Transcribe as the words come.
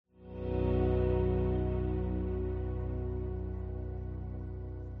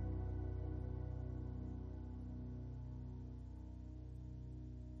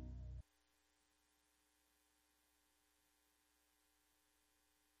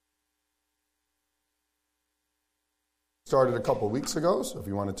started a couple weeks ago, so if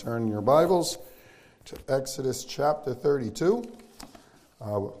you want to turn your Bibles to Exodus chapter 32.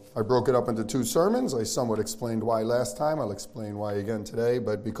 I broke it up into two sermons. I somewhat explained why last time. I'll explain why again today,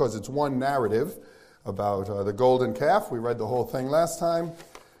 but because it's one narrative about the golden calf, we read the whole thing last time.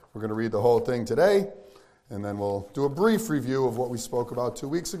 We're going to read the whole thing today, and then we'll do a brief review of what we spoke about 2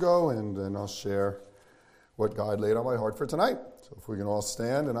 weeks ago, and then I'll share what God laid on my heart for tonight. So if we can all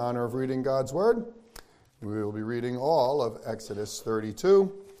stand in honor of reading God's Word, we will be reading all of Exodus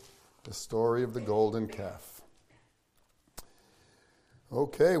 32, the story of the golden calf.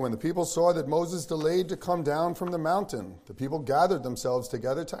 Okay, when the people saw that Moses delayed to come down from the mountain, the people gathered themselves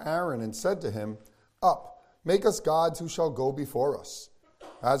together to Aaron and said to him, "Up, make us gods who shall go before us.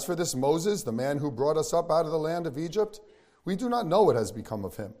 As for this Moses, the man who brought us up out of the land of Egypt, we do not know what has become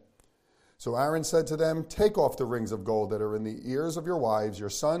of him." So Aaron said to them, "Take off the rings of gold that are in the ears of your wives, your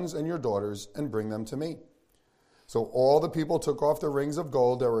sons, and your daughters, and bring them to me." So all the people took off the rings of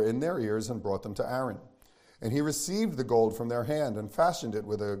gold that were in their ears and brought them to Aaron. And he received the gold from their hand and fashioned it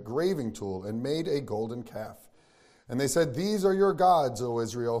with a graving tool and made a golden calf. And they said, "These are your gods, O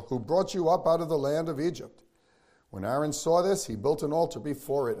Israel, who brought you up out of the land of Egypt." When Aaron saw this, he built an altar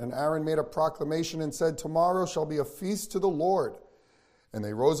before it. And Aaron made a proclamation and said, "Tomorrow shall be a feast to the Lord." And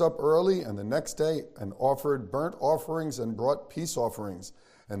they rose up early and the next day and offered burnt offerings and brought peace offerings.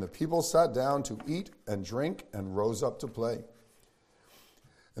 And the people sat down to eat and drink and rose up to play.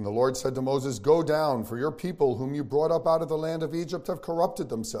 And the Lord said to Moses, "Go down, for your people whom you brought up out of the land of Egypt have corrupted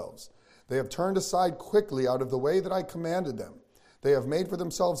themselves. They have turned aside quickly out of the way that I commanded them. They have made for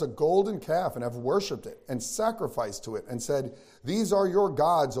themselves a golden calf and have worshipped it and sacrificed to it and said, 'These are your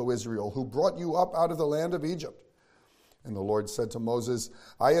gods, O Israel, who brought you up out of the land of Egypt.' And the Lord said to Moses,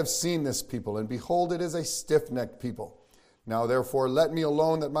 'I have seen this people, and behold, it is a stiff-necked people. Now therefore let me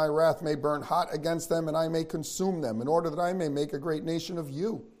alone, that my wrath may burn hot against them, and I may consume them, in order that I may make a great nation of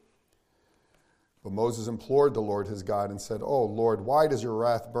you.' But Moses implored the Lord his God and said, 'O Lord, why does your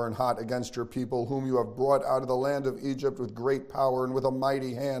wrath burn hot against your people, whom you have brought out of the land of Egypt with great power and with a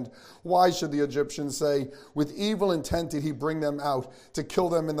mighty hand? Why should the Egyptians say, with evil intent did he bring them out, to kill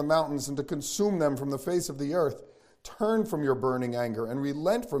them in the mountains and to consume them from the face of the earth? Turn from your burning anger and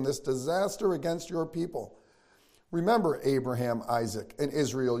relent from this disaster against your people. Remember Abraham, Isaac, and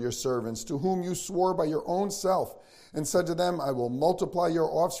Israel, your servants, to whom you swore by your own self, and said to them, I will multiply your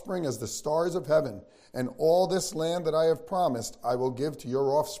offspring as the stars of heaven, and all this land that I have promised I will give to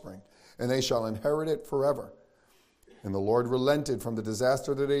your offspring, and they shall inherit it forever.' And the Lord relented from the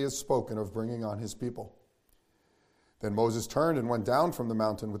disaster that he has spoken of bringing on his people. Then Moses turned and went down from the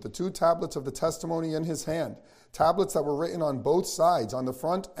mountain with the 2 tablets of the testimony in his hand, tablets that were written on both sides, on the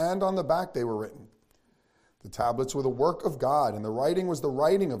front and on the back they were written. The tablets were the work of God, and the writing was the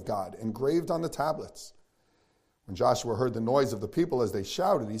writing of God, engraved on the tablets. When Joshua heard the noise of the people as they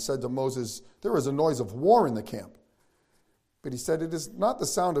shouted, he said to Moses, 'There is a noise of war in the camp.' But he said, 'It is not the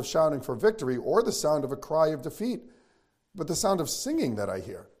sound of shouting for victory or the sound of a cry of defeat, but the sound of singing that I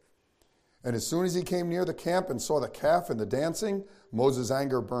hear.' And as soon as he came near the camp and saw the calf and the dancing, Moses'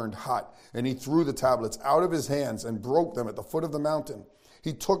 anger burned hot, and he threw the tablets out of his hands and broke them at the foot of the mountain.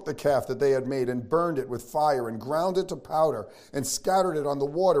 He took the calf that they had made and burned it with fire and ground it to powder and scattered it on the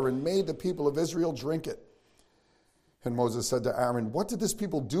water and made the people of Israel drink it. And Moses said to Aaron, 'What did this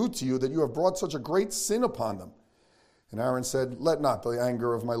people do to you that you have brought such a great sin upon them?' And Aaron said, 'Let not the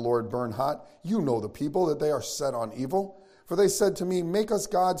anger of my Lord burn hot. You know the people, that they are set on evil. For they said to me, make us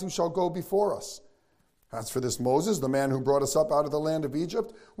gods who shall go before us. As for this Moses, the man who brought us up out of the land of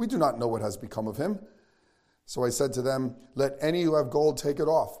Egypt, we do not know what has become of him.' So I said to them, 'Let any who have gold take it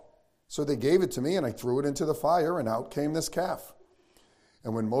off.' So they gave it to me, and I threw it into the fire, and out came this calf.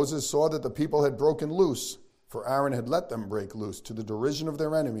 And when Moses saw that the people had broken loose, for Aaron had let them break loose to the derision of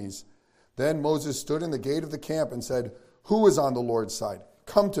their enemies, then Moses stood in the gate of the camp and said, 'Who is on the Lord's side?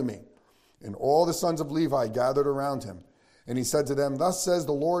 Come to me.' And all the sons of Levi gathered around him. And he said to them, 'Thus says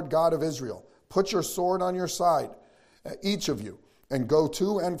the Lord God of Israel, put your sword on your side, each of you, and go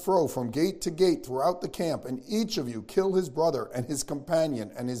to and fro from gate to gate throughout the camp, and each of you kill his brother and his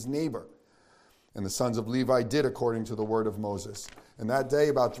companion and his neighbor.' And the sons of Levi did according to the word of Moses. And that day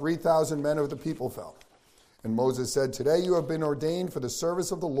about 3,000 men of the people fell. And Moses said, 'Today you have been ordained for the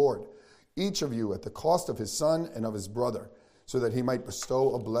service of the Lord, each of you at the cost of his son and of his brother, so that he might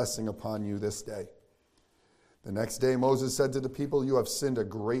bestow a blessing upon you this day.' The next day Moses said to the people, 'You have sinned a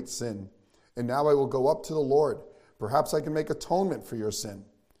great sin. And now I will go up to the Lord. Perhaps I can make atonement for your sin.'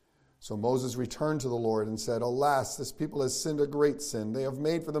 So Moses returned to the Lord and said, 'Alas, this people has sinned a great sin. They have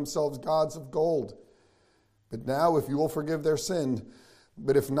made for themselves gods of gold. But now if you will forgive their sin,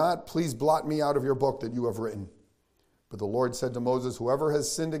 but if not, please blot me out of your book that you have written.' But the Lord said to Moses, whoever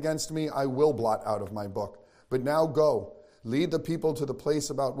has sinned against me, I will blot out of my book. But now go, lead the people to the place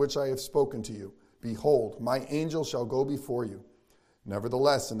about which I have spoken to you. Behold, my angel shall go before you.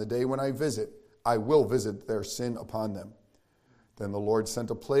 Nevertheless, in the day when I visit, I will visit their sin upon them. Then the Lord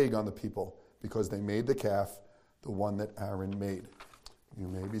sent a plague on the people, because they made the calf, the one that Aaron made. You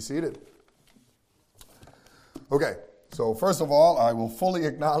may be seated. Okay, so first of all, I will fully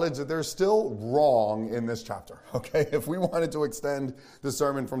acknowledge that there's still wrong in this chapter. Okay, if we wanted to extend the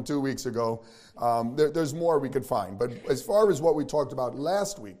sermon from 2 weeks ago, there's more we could find. But as far as what we talked about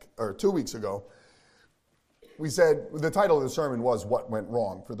last week, or 2 weeks ago, we said the title of the sermon was What Went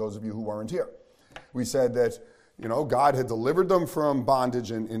Wrong, for those of you who weren't here. We said that, God had delivered them from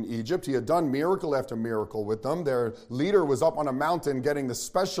bondage in Egypt. He had done miracle after miracle with them. Their leader was up on a mountain getting the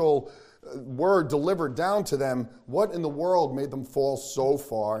special word delivered down to them. What in the world made them fall so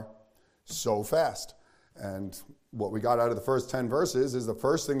far, so fast? And what we got out of the first 10 verses is the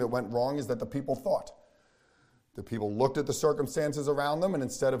first thing that went wrong is that the people thought. The people looked at the circumstances around them, and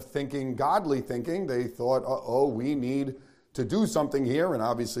instead of thinking godly thinking, they thought, we need to do something here. And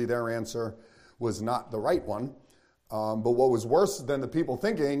obviously their answer was not the right one. But what was worse than the people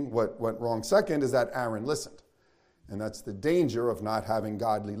thinking, what went wrong second, is that Aaron listened. And that's the danger of not having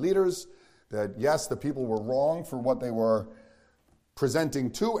godly leaders, that yes, the people were wrong for what they were presenting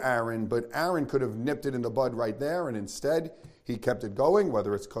to Aaron, but Aaron could have nipped it in the bud right there, and instead he kept it going,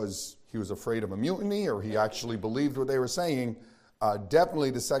 whether it's because he was afraid of a mutiny or he actually believed what they were saying.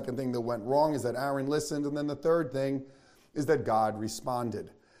 Definitely the second thing that went wrong is that Aaron listened, and then the third thing is that God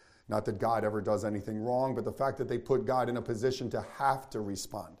responded. Not that God ever does anything wrong, but the fact that they put God in a position to have to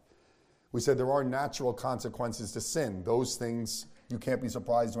respond. We said there are natural consequences to sin. Those things, you can't be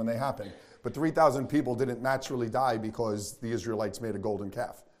surprised when they happen. But 3,000 people didn't naturally die because the Israelites made a golden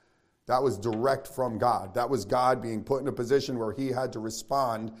calf. That was direct from God. That was God being put in a position where he had to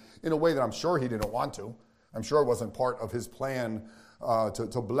respond in a way that I'm sure he didn't want to. I'm sure it wasn't part of his plan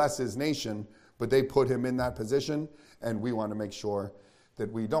to bless his nation, but they put him in that position, and we want to make sure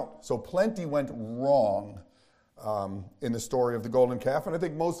that we don't. So plenty went wrong in the story of the golden calf, and I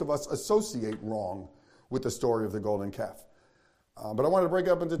think most of us associate wrong with the story of the golden calf. But I wanted to break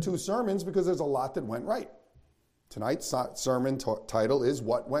it up into 2 sermons because there's a lot that went right. Tonight's sermon title is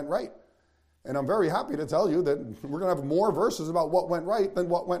What Went Right. And I'm very happy to tell you that we're going to have more verses about what went right than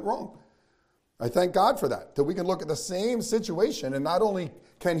what went wrong. I thank God for that we can look at the same situation, and not only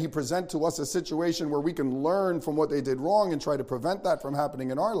can he present to us a situation where we can learn from what they did wrong and try to prevent that from happening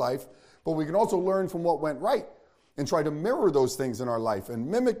in our life, but we can also learn from what went right and try to mirror those things in our life and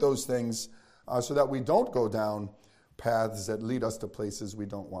mimic those things so that we don't go down paths that lead us to places we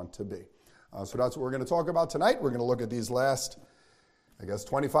don't want to be. So that's what we're going to talk about tonight. We're going to look at these last,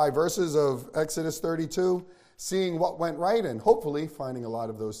 25 verses of Exodus 32, seeing what went right and hopefully finding a lot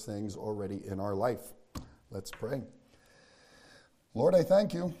of those things already in our life. Let's pray. Lord, I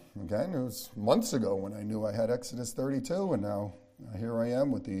thank you. Again, it was months ago when I knew I had Exodus 32, and now here I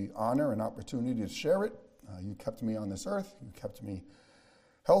am with the honor and opportunity to share it. You kept me on this earth. You kept me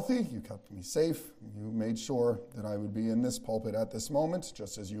healthy. You kept me safe. You made sure that I would be in this pulpit at this moment,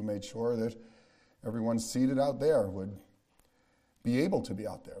 just as you made sure that everyone seated out there would be able to be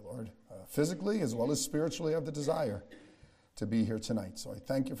out there, Lord. Physically as well as spiritually have the desire to be here tonight. So I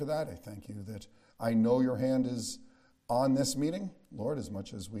thank you for that. I thank you that I know your hand is on this meeting, Lord, as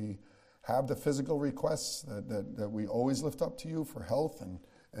much as we have the physical requests that we always lift up to you for health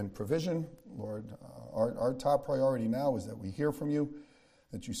and provision. Lord, our top priority now is that we hear from you,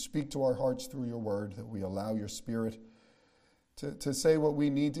 that you speak to our hearts through your word, that we allow your Spirit to say what we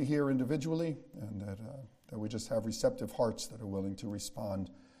need to hear individually, and that we just have receptive hearts that are willing to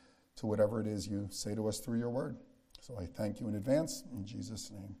respond to whatever it is you say to us through your word. So I thank you in advance. In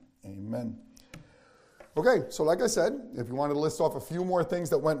Jesus' name, amen. Okay, so like I said, if you wanted to list off a few more things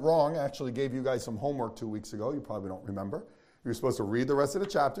that went wrong, I actually gave you guys some homework 2 weeks ago. You probably don't remember. You were supposed to read the rest of the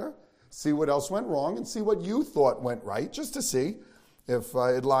chapter, see what else went wrong, and see what you thought went right, just to see if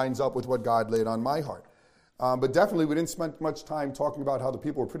it lines up with what God laid on my heart. But definitely we didn't spend much time talking about how the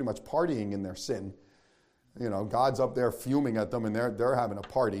people were pretty much partying in their sin. God's up there fuming at them, and they're having a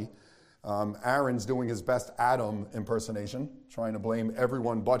party. Aaron's doing his best Adam impersonation, trying to blame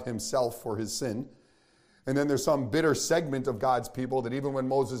everyone but himself for his sin. And then there's some bitter segment of God's people that even when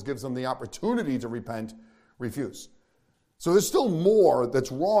Moses gives them the opportunity to repent, refuse. So there's still more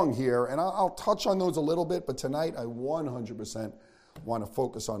that's wrong here, and I'll touch on those a little bit, but tonight I 100% want to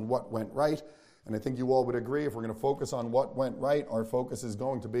focus on what went right. And I think you all would agree, if we're going to focus on what went right, our focus is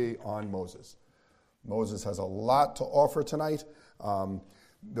going to be on Moses. Moses has a lot to offer tonight.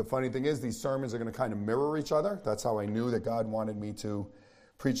 The funny thing is, these sermons are going to kind of mirror each other. That's how I knew that God wanted me to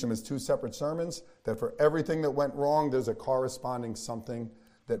preach them as two separate sermons, that for everything that went wrong, there's a corresponding something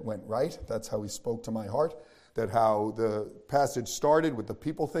that went right. That's how he spoke to my heart. That how the passage started with the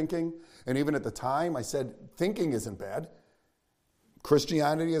people thinking. And even at the time, I said, thinking isn't bad.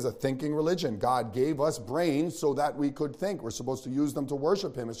 Christianity is a thinking religion. God gave us brains so that we could think. We're supposed to use them to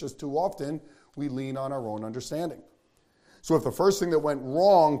worship him. It's just too often we lean on our own understanding. So if the first thing that went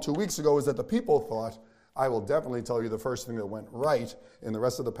wrong 2 weeks ago is that the people thought, I will definitely tell you the first thing that went right in the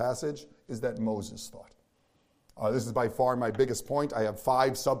rest of the passage is that Moses thought. This is by far my biggest point. I have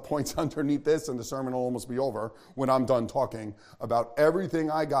 5 subpoints underneath this, and the sermon will almost be over when I'm done talking about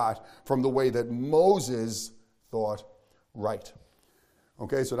everything I got from the way that Moses thought right.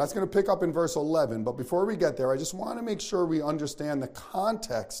 Okay, so that's going to pick up in verse 11. But before we get there, I just want to make sure we understand the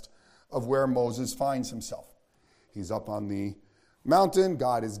context of where Moses finds himself. He's up on the mountain.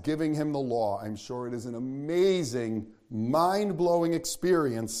 God is giving him the law. I'm sure it is an amazing, mind-blowing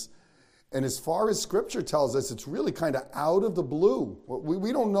experience. And as far as Scripture tells us, it's really kind of out of the blue.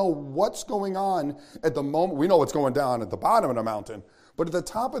 We don't know what's going on at the moment. We know what's going down at the bottom of the mountain. But at the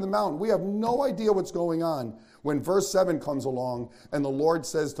top of the mountain, we have no idea what's going on when verse 7 comes along and the Lord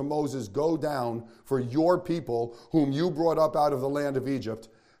says to Moses, go down, for your people, whom you brought up out of the land of Egypt,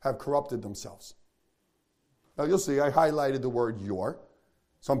 have corrupted themselves. Now you'll see, I highlighted the word your.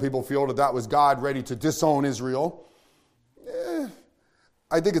 Some people feel that that was God ready to disown Israel.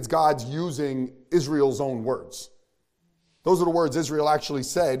 I think it's God's using Israel's own words. Those are the words Israel actually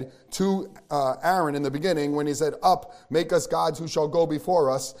said to Aaron in the beginning when he said, up, make us gods who shall go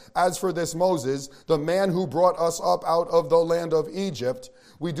before us. As for this Moses, the man who brought us up out of the land of Egypt,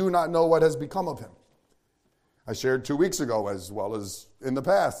 we do not know what has become of him. I shared 2 weeks ago, as well as in the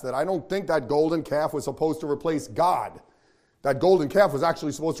past, that I don't think that golden calf was supposed to replace God. That golden calf was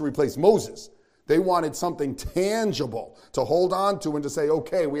actually supposed to replace Moses. They wanted something tangible to hold on to and to say,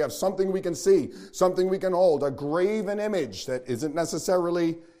 okay, we have something we can see, something we can hold, a graven image that isn't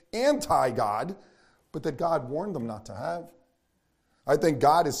necessarily anti-God, but that God warned them not to have. I think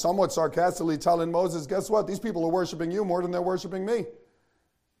God is somewhat sarcastically telling Moses, guess what? These people are worshiping you more than they're worshiping me.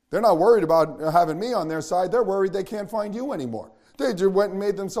 They're not worried about having me on their side. They're worried they can't find you anymore. They just went and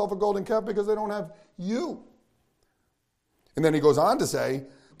made themselves a golden calf because they don't have you. And then he goes on to say,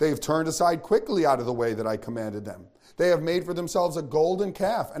 they have turned aside quickly out of the way that I commanded them. They have made for themselves a golden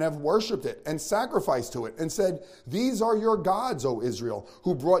calf and have worshipped it and sacrificed to it and said, these are your gods, O Israel,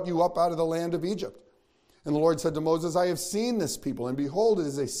 who brought you up out of the land of Egypt. And the Lord said to Moses, I have seen this people, and behold, it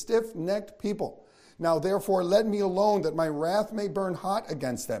is a stiff-necked people. Now therefore let me alone, that my wrath may burn hot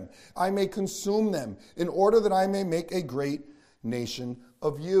against them. I may consume them, in order that I may make a great nation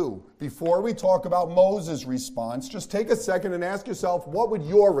of you. Before we talk about Moses' response, just take a second and ask yourself, what would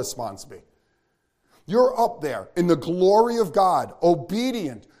your response be? You're up there in the glory of God,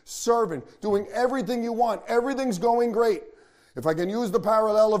 obedient, servant, doing everything you want. Everything's going great. If I can use the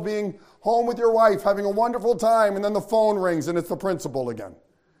parallel of being home with your wife, having a wonderful time, and then the phone rings and it's the principal again.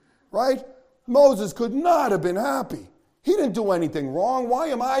 Right? Moses could not have been happy. He didn't do anything wrong. Why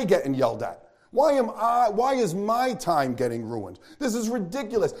am I getting yelled at? Why is my time getting ruined? This is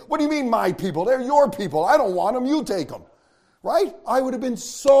ridiculous. What do you mean my people? They're your people. I don't want them. You take them. Right? I would have been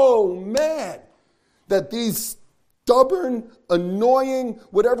so mad that these stubborn, annoying,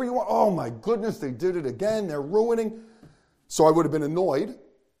 whatever you want, oh my goodness, they did it again. They're ruining. So I would have been annoyed.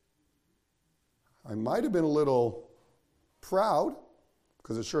 I might have been a little proud,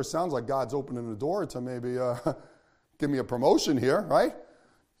 because it sure sounds like God's opening the door to maybe give me a promotion here, right?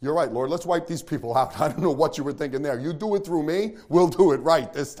 You're right, Lord, let's wipe these people out. I don't know what you were thinking there. You do it through me, we'll do it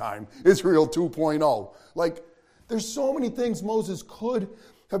right this time. Israel 2.0. Like, there's so many things Moses could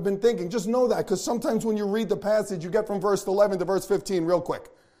have been thinking. Just know that, because sometimes when you read the passage, you get from verse 11 to verse 15 real quick.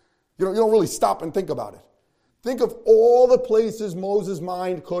 You don't really stop and think about it. Think of all the places Moses'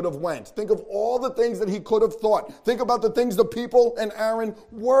 mind could have went. Think of all the things that he could have thought. Think about the things the people and Aaron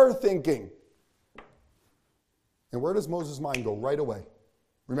were thinking. And where does Moses' mind go? Right away.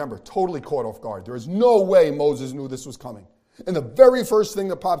 Remember, totally caught off guard. There is no way Moses knew this was coming. And the very first thing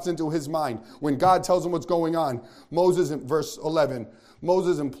that pops into his mind when God tells him what's going on, Moses, in verse 11,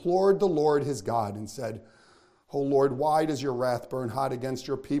 Moses implored the Lord his God and said, O Lord, why does your wrath burn hot against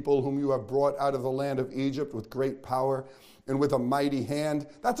your people whom you have brought out of the land of Egypt with great power and with a mighty hand?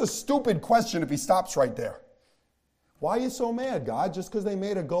 That's a stupid question if he stops right there. Why are you so mad, God? Just because they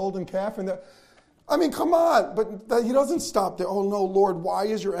made a golden calf? I mean, come on. But he doesn't stop there. Oh no, Lord, why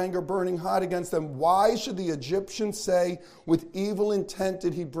is your anger burning hot against them? Why should the Egyptians say, with evil intent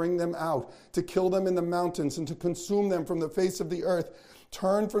did he bring them out, to kill them in the mountains and to consume them from the face of the earth?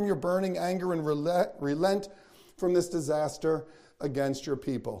 Turn from your burning anger and relent from this disaster against your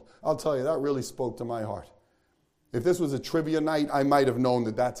people. I'll tell you, that really spoke to my heart. If this was a trivia night, I might have known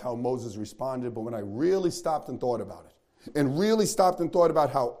that that's how Moses responded. But when I really stopped and thought about it, and really stopped and thought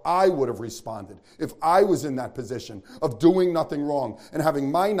about how I would have responded if I was in that position of doing nothing wrong and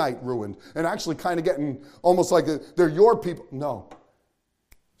having my night ruined and actually kind of getting almost like they're your people. No.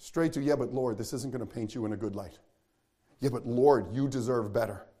 Straight to, yeah, but Lord, this isn't going to paint you in a good light. Yeah, but Lord, you deserve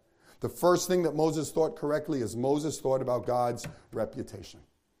better. The first thing that Moses thought correctly is Moses thought about God's reputation.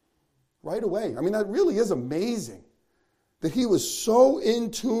 Right away. I mean, that really is amazing. That he was so in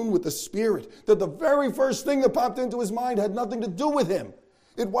tune with the Spirit that the very first thing that popped into his mind had nothing to do with him.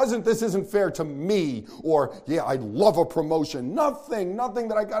 It wasn't, this isn't fair to me, or, yeah, I'd love a promotion. Nothing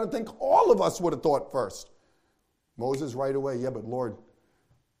that I got to think all of us would have thought first. Moses right away, yeah, but Lord,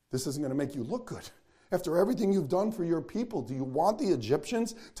 this isn't going to make you look good. After everything you've done for your people, do you want the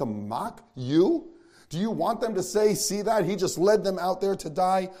Egyptians to mock you? Do you want them to say, see that? He just led them out there to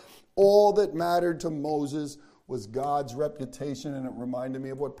die. All that mattered to Moses was God's reputation, and it reminded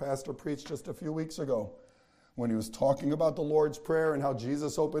me of what Pastor preached just a few weeks ago when he was talking about the Lord's Prayer and how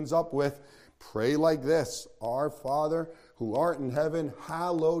Jesus opens up with, pray like this, Our Father who art in heaven,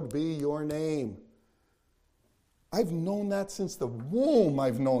 hallowed be your name. I've known that since the womb.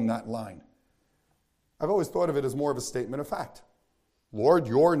 I've known that line. I've always thought of it as more of a statement of fact. Lord,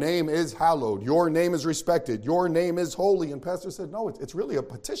 your name is hallowed. Your name is respected. Your name is holy. And Pastor said, no, it's really a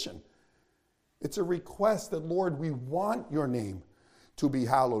petition. It's a request that, Lord, we want your name to be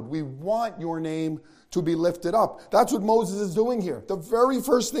hallowed. We want your name to be lifted up. That's what Moses is doing here. The very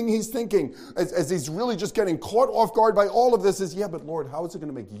first thing he's thinking, as he's really just getting caught off guard by all of this, is, yeah, but Lord, how is it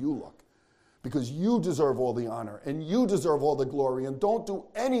going to make you look? Because you deserve all the honor and you deserve all the glory, and don't do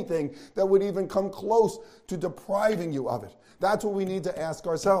anything that would even come close to depriving you of it. That's what we need to ask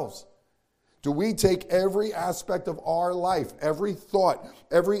ourselves. Do we take every aspect of our life, every thought,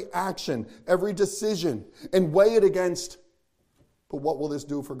 every action, every decision, and weigh it against, but what will this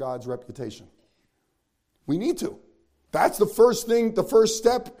do for God's reputation? We need to. That's the first thing, the first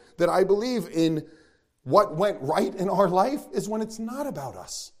step that I believe in what went right in our life is when it's not about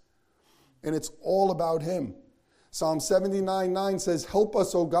us. And it's all about him. Psalm 79:9 says, help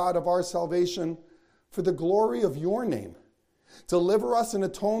us, O God of our salvation, for the glory of your name. Deliver us and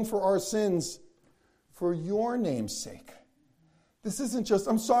atone for our sins for your name's sake. This isn't just,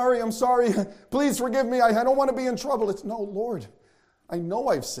 I'm sorry, please forgive me, I don't want to be in trouble. It's, no, Lord, I know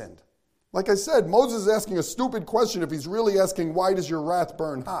I've sinned. Like I said, Moses is asking a stupid question if he's really asking, why does your wrath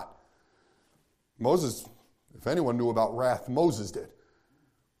burn hot? Moses, if anyone knew about wrath, Moses did.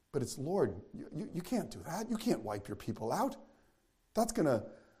 But it's, Lord, you can't do that. You can't wipe your people out. That's going to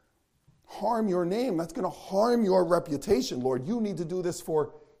harm your name. That's going to harm your reputation, Lord. You need to do this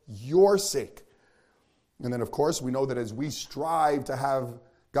for your sake. And then, of course, we know that as we strive to have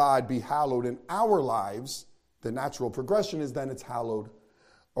God be hallowed in our lives, the natural progression is then it's hallowed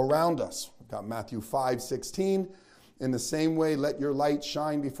around us. We've got Matthew 5:16. In the same way, let your light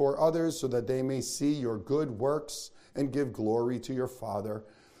shine before others so that they may see your good works and give glory to your Father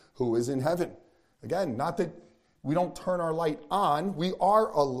who is in heaven. Again, not that we don't turn our light on. We are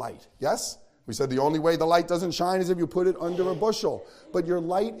a light. Yes? We said the only way the light doesn't shine is if you put it under a bushel. But your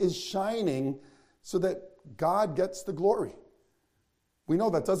light is shining so that God gets the glory. We know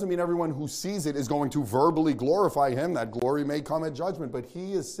that doesn't mean everyone who sees it is going to verbally glorify him. That glory may come at judgment. But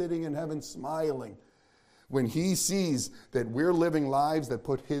he is sitting in heaven smiling when he sees that we're living lives that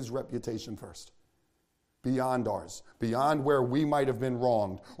put his reputation first. Beyond ours, beyond where we might have been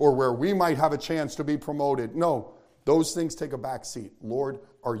wronged or where we might have a chance to be promoted. No, those things take a back seat. Lord,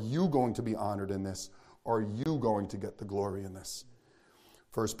 are you going to be honored in this? Are you going to get the glory in this?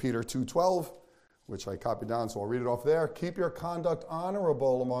 1 Peter 2:12, which I copied down, so I'll read it off there. Keep your conduct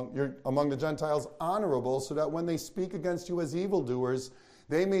honorable among the Gentiles, honorable, so that when they speak against you as evildoers,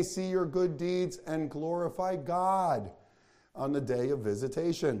 they may see your good deeds and glorify God on the day of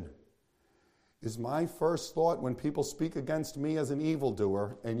visitation. Is my first thought when people speak against me as an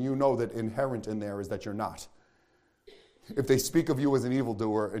evildoer, and you know that inherent in there is that you're not. If they speak of you as an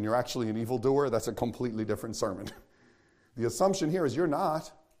evildoer and you're actually an evildoer, that's a completely different sermon. The assumption here is you're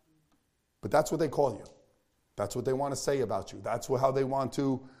not, but that's what they call you. That's what they want to say about you. That's how they want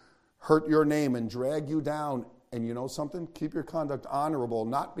to hurt your name and drag you down. And you know something? Keep your conduct honorable,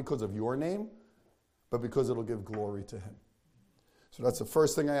 not because of your name, but because it'll give glory to him. So that's the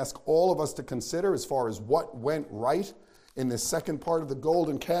first thing I ask all of us to consider as far as what went right in the second part of the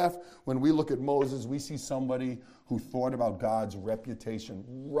golden calf. When we look at Moses, we see somebody who thought about God's reputation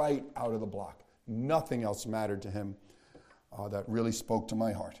right out of the block. Nothing else mattered to him. That really spoke to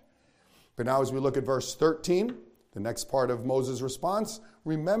my heart. But now as we look at verse 13, the next part of Moses' response,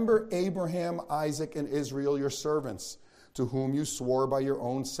 remember Abraham, Isaac, and Israel, your servants, to whom you swore by your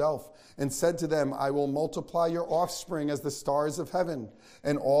own self, and said to them, I will multiply your offspring as the stars of heaven,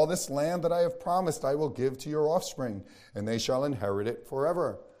 and all this land that I have promised I will give to your offspring, and they shall inherit it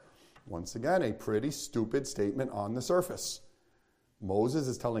forever. Once again, a pretty stupid statement on the surface. Moses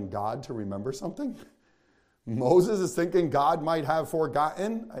is telling God to remember something? Moses is thinking God might have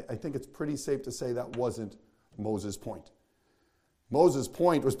forgotten? I think it's pretty safe to say that wasn't Moses' point. Moses'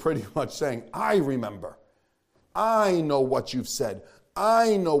 point was pretty much saying, I remember. I know what you've said.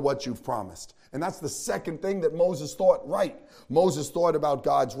 I know what you've promised. And that's the second thing that Moses thought right. Moses thought about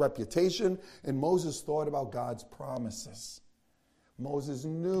God's reputation, and Moses thought about God's promises. Moses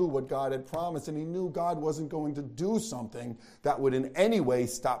knew what God had promised, and he knew God wasn't going to do something that would in any way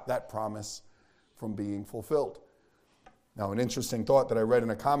stop that promise from being fulfilled. Now, an interesting thought that I read in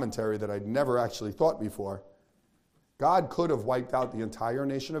a commentary that I'd never actually thought before. God could have wiped out the entire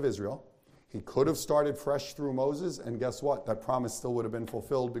nation of Israel. He could have started fresh through Moses, and guess what? That promise still would have been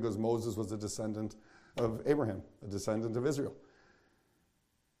fulfilled because Moses was a descendant of Abraham, a descendant of Israel.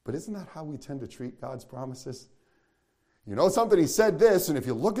 But isn't that how we tend to treat God's promises? You know something, he said this, and if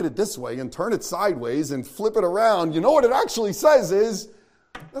you look at it this way and turn it sideways and flip it around, you know what it actually says is,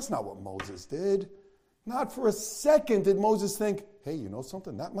 that's not what Moses did. Not for a second did Moses think, hey, you know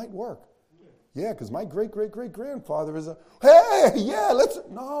something, that might work. Yeah, because my great-great-great-grandfather is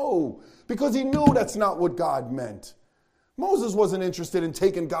no, because he knew that's not what God meant. Moses wasn't interested in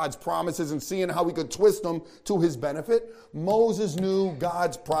taking God's promises and seeing how he could twist them to his benefit. Moses knew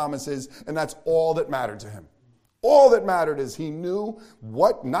God's promises, and that's all that mattered to him. All that mattered is he knew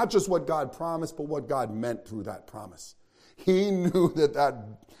what, not just what God promised, but what God meant through that promise. He knew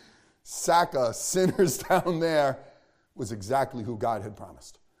that sack of sinners down there was exactly who God had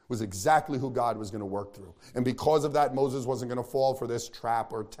promised, was exactly who God was going to work through. And because of that, Moses wasn't going to fall for this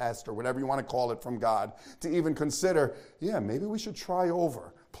trap or test or whatever you want to call it from God to even consider, maybe we should try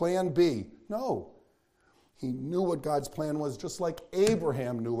over. Plan B. No. He knew what God's plan was, just like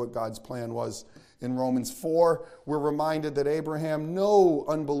Abraham knew what God's plan was. In Romans 4, we're reminded that Abraham, no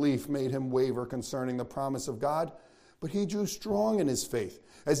unbelief made him waver concerning the promise of God, but he grew strong in his faith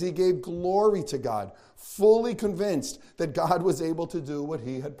as he gave glory to God, fully convinced that God was able to do what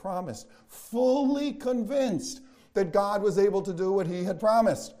he had promised. Fully convinced that God was able to do what he had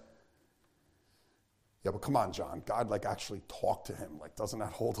promised. Yeah, but come on, John. God actually talked to him. Doesn't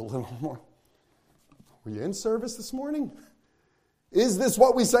that hold a little more? Were you in service this morning? Is this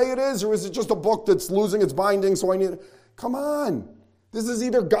what we say it is, or is it just a book that's losing its binding, so I need it? Come on. This is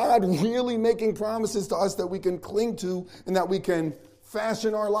either God really making promises to us that we can cling to and that we can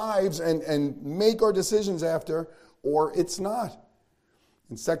fashion our lives and make our decisions after, or it's not.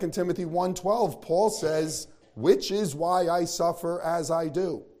 In 2 Timothy 1:12, Paul says, which is why I suffer as I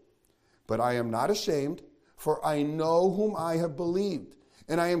do. But I am not ashamed, for I know whom I have believed,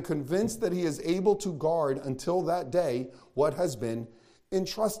 and I am convinced that he is able to guard until that day what has been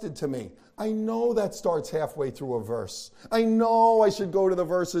entrusted to me. I know that starts halfway through a verse. I know I should go to the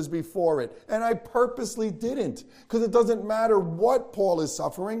verses before it, and I purposely didn't, because it doesn't matter what Paul is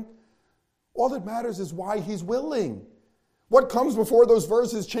suffering. All that matters is why he's willing. What comes before those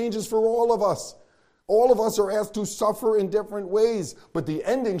verses changes for all of us. All of us are asked to suffer in different ways, but the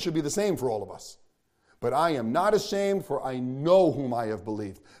ending should be the same for all of us. But I am not ashamed, for I know whom I have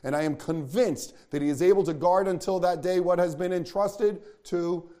believed. And I am convinced that he is able to guard until that day what has been entrusted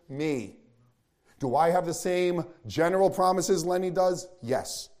to me. Do I have the same general promises Lenny does?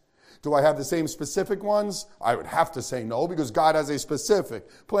 Yes. Do I have the same specific ones? I would have to say no, because God has a specific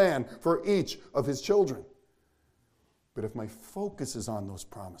plan for each of his children. But if my focus is on those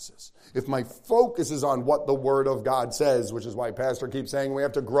promises, if my focus is on what the Word of God says, which is why Pastor keeps saying we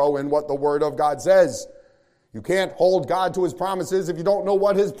have to grow in what the Word of God says. You can't hold God to his promises if you don't know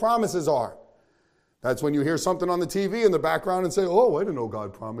what his promises are. That's when you hear something on the TV in the background and say, oh, I didn't know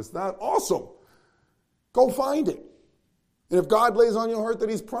God promised that. Awesome. Go find it. And if God lays on your heart that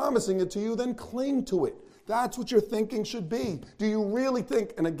he's promising it to you, then cling to it. That's what your thinking should be. Do you really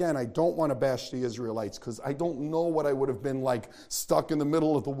think, and again, I don't want to bash the Israelites because I don't know what I would have been like stuck in the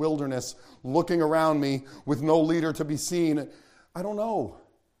middle of the wilderness, looking around me with no leader to be seen. I don't know.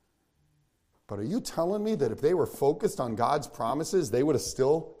 But are you telling me that if they were focused on God's promises, they would have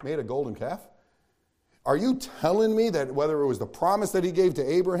still made a golden calf? Are you telling me that whether it was the promise that he gave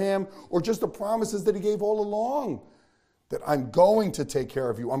to Abraham or just the promises that he gave all along, that I'm going to take care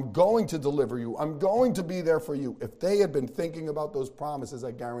of you, I'm going to deliver you, I'm going to be there for you? If they had been thinking about those promises,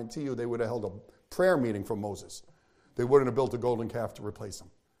 I guarantee you they would have held a prayer meeting for Moses. They wouldn't have built a golden calf to replace him.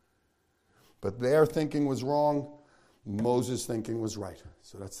 But their thinking was wrong. Moses' thinking was right.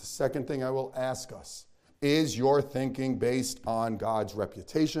 So that's the second thing I will ask us. Is your thinking based on God's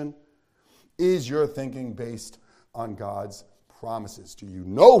reputation? Is your thinking based on God's promises? Do you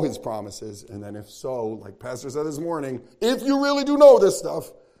know his promises? And then if so, like Pastor said this morning, if you really do know this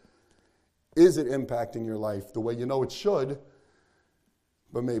stuff, is it impacting your life the way you know it should,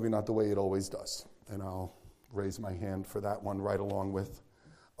 but maybe not the way it always does? And I'll raise my hand for that one right along with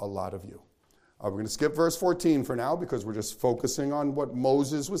a lot of you. We're going to skip verse 14 for now because we're just focusing on what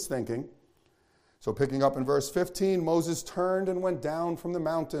Moses was thinking. So picking up in verse 15, Moses turned and went down from the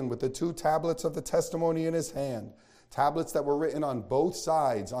mountain with the 2 tablets of the testimony in his hand, tablets that were written on both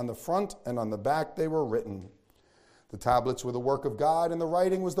sides, on the front and on the back they were written. The tablets were the work of God, and the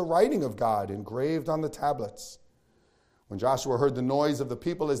writing was the writing of God, engraved on the tablets. When Joshua heard the noise of the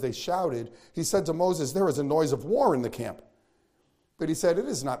people as they shouted, he said to Moses, "There is a noise of war in the camp." But he said, "It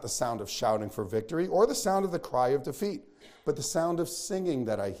is not the sound of shouting for victory or the sound of the cry of defeat, but the sound of singing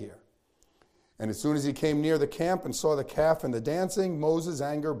that I hear." And as soon as he came near the camp and saw the calf and the dancing, Moses'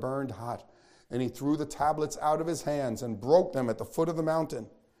 anger burned hot, and he threw the tablets out of his hands and broke them at the foot of the mountain.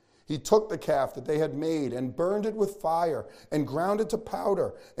 He took the calf that they had made and burned it with fire and ground it to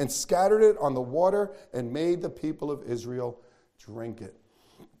powder and scattered it on the water and made the people of Israel drink it.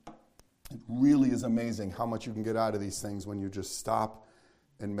 It really is amazing how much you can get out of these things when you just stop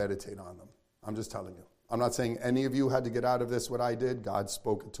and meditate on them. I'm just telling you. I'm not saying any of you had to get out of this what I did. God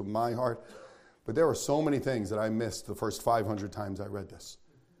spoke it to my heart. But there were so many things that I missed the first 500 times I read this.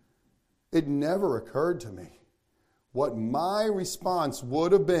 It never occurred to me what my response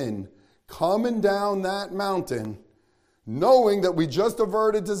would have been coming down that mountain, knowing that we just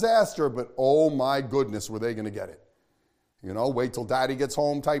averted disaster, but oh my goodness, were they going to get it? You know, wait till daddy gets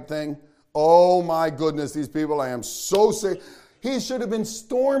home type thing. Oh my goodness, these people, I am so sick. He should have been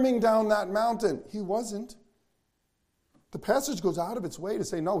storming down that mountain. He wasn't. The passage goes out of its way to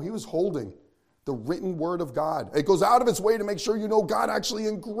say, no, he was holding the written word of God. It goes out of its way to make sure you know God actually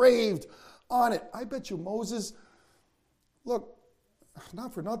engraved on it. I bet you Moses, look,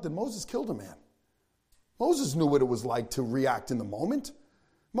 not for nothing, Moses killed a man. Moses knew what it was like to react in the moment.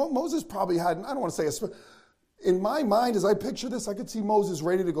 Moses probably had, I don't want to say, in my mind, as I picture this, I could see Moses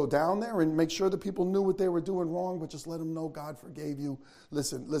ready to go down there and make sure the people knew what they were doing wrong, but just let them know God forgave you.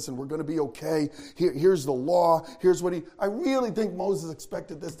 Listen, we're going to be okay. Here's the law. Here's what I really think Moses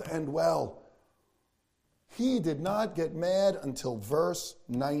expected this to end well. He did not get mad until verse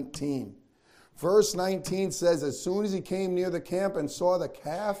 19. Verse 19 says, as soon as he came near the camp and saw the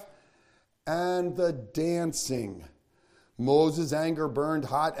calf and the dancing, Moses' anger burned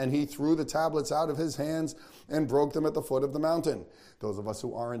hot, and he threw the tablets out of his hands and broke them at the foot of the mountain. Those of us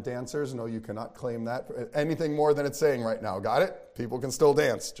who aren't dancers know you cannot claim that anything more than it's saying right now. Got it? People can still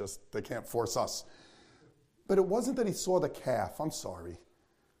dance, just they can't force us. But it wasn't that he saw the calf. I'm sorry.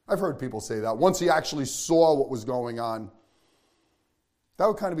 I've heard people say that. Once he actually saw what was going on, that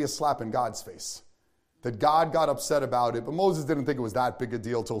would kind of be a slap in God's face. That God got upset about it, but Moses didn't think it was that big a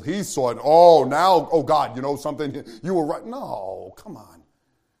deal till he saw it. Oh God, you know something? You were right. No, come on.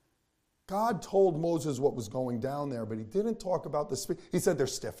 God told Moses what was going down there, but he didn't talk about the He said they're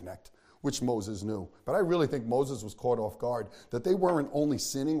stiff-necked, which Moses knew. But I really think Moses was caught off guard, that they weren't only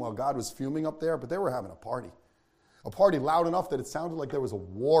sinning while God was fuming up there, but they were having a party. A party loud enough that it sounded like there was a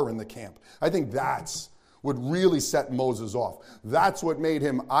war in the camp. I think that's what really set Moses off. That's what made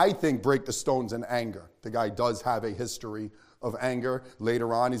him, I think, break the stones in anger. The guy does have a history of anger.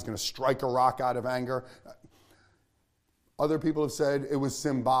 Later on, he's going to strike a rock out of anger. Other people have said it was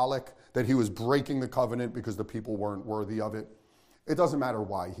symbolic, that he was breaking the covenant because the people weren't worthy of it. It doesn't matter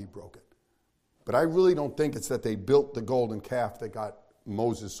why he broke it. But I really don't think it's that they built the golden calf that got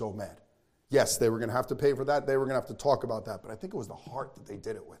Moses so mad. Yes, they were going to have to pay for that. They were going to have to talk about that. But I think it was the heart that they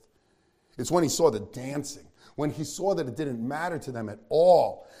did it with. It's when he saw the dancing, when he saw that it didn't matter to them at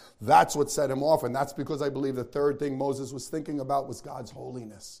all. That's what set him off. And that's because I believe the third thing Moses was thinking about was God's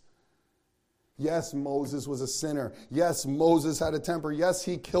holiness. Yes, Moses was a sinner. Yes, Moses had a temper. Yes,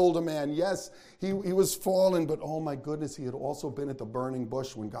 he killed a man. Yes, he was fallen. But oh my goodness, he had also been at the burning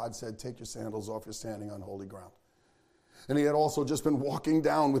bush when God said, take your sandals off, you're standing on holy ground. And he had also just been walking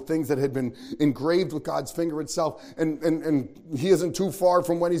down with things that had been engraved with God's finger itself. And he isn't too far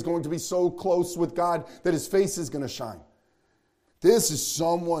from when he's going to be so close with God that his face is going to shine. This is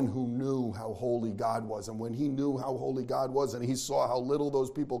someone who knew how holy God was. And when he knew how holy God was and he saw how little those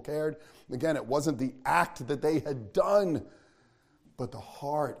people cared, again, it wasn't the act that they had done, but the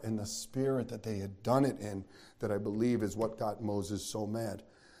heart and the spirit that they had done it in that I believe is what got Moses so mad.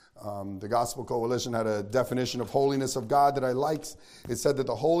 The Gospel Coalition had a definition of holiness of God that I liked. It said that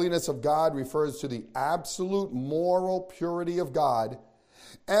the holiness of God refers to the absolute moral purity of God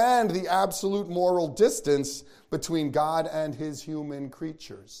and the absolute moral distance between God and his human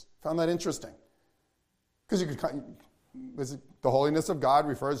creatures. Found that interesting. Because the holiness of God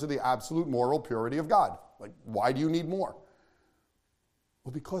refers to the absolute moral purity of God. Like, why do you need more?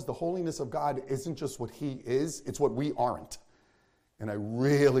 Well, because the holiness of God isn't just what he is, it's what we aren't. And I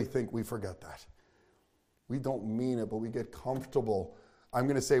really think we forget that. We don't mean it, but we get comfortable, I'm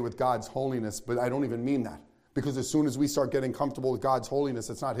going to say, with God's holiness, but I don't even mean that. Because as soon as we start getting comfortable with God's holiness,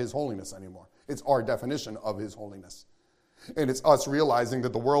 it's not his holiness anymore. It's our definition of his holiness. And it's us realizing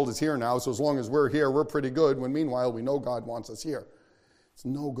that the world is here now, so as long as we're here, we're pretty good, when meanwhile we know God wants us here. It's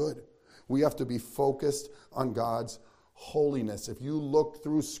no good. We have to be focused on God's holiness. If you look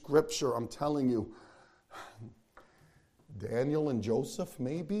through Scripture, I'm telling you, Daniel and Joseph,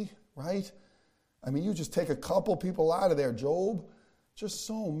 maybe, right? I mean, you just take a couple people out of there. Job, just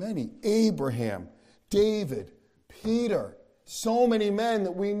so many. Abraham, David, Peter, so many men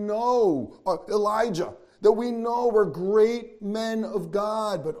that we know, Elijah, that we know were great men of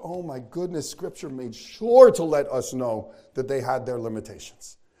God. But oh my goodness, Scripture made sure to let us know that they had their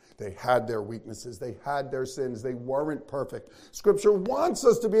limitations. They had their weaknesses. They had their sins. They weren't perfect. Scripture wants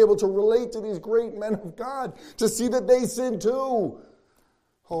us to be able to relate to these great men of God, to see that they sinned too.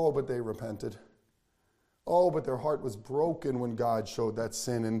 Oh, but they repented. Oh, but their heart was broken when God showed that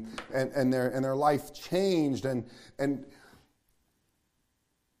sin, and their life changed, and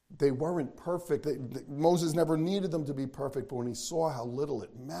they weren't perfect. Moses never needed them to be perfect, but when he saw how little it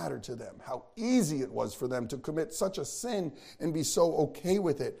mattered to them, how easy it was for them to commit such a sin and be so okay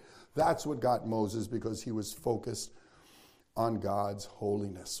with it, that's what got Moses, because he was focused on God's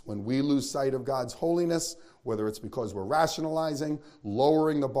holiness. When we lose sight of God's holiness, whether it's because we're rationalizing,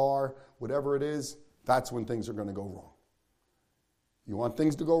 lowering the bar, whatever it is, that's when things are going to go wrong. You want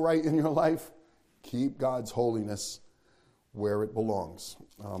things to go right in your life? Keep God's holiness where it belongs.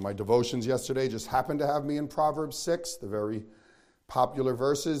 My devotions yesterday just happened to have me in Proverbs 6, the very popular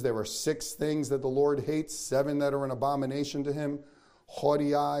verses. There are 6 things that the Lord hates, 7 that are an abomination to him: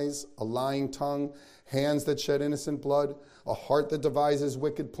 haughty eyes, a lying tongue, hands that shed innocent blood, a heart that devises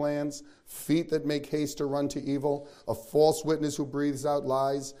wicked plans, feet that make haste to run to evil, a false witness who breathes out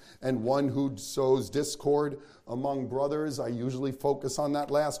lies, and one who sows discord among brothers. I usually focus on that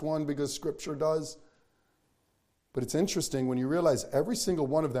last one because Scripture does. But it's interesting when you realize every single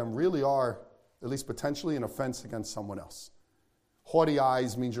one of them really are, at least potentially, an offense against someone else. Haughty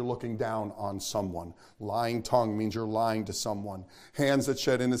eyes means you're looking down on someone. Lying tongue means you're lying to someone. Hands that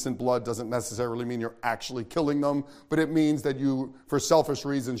shed innocent blood doesn't necessarily mean you're actually killing them, but it means that you, for selfish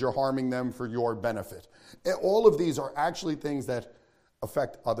reasons, you're harming them for your benefit. All of these are actually things that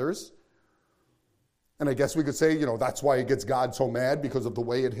affect others. And I guess we could say, that's why it gets God so mad, because of the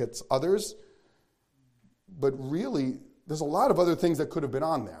way it hits others. But really, there's a lot of other things that could have been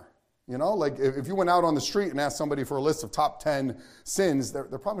on there. Like if you went out on the street and asked somebody for a list of top 10 sins, they're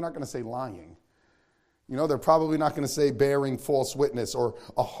probably not going to say lying. They're probably not going to say bearing false witness or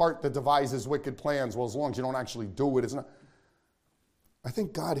a heart that devises wicked plans. Well, as long as you don't actually do it, it's not. I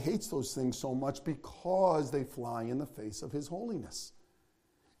think God hates those things so much because they fly in the face of his holiness.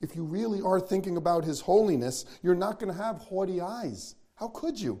 If you really are thinking about his holiness, you're not going to have haughty eyes. How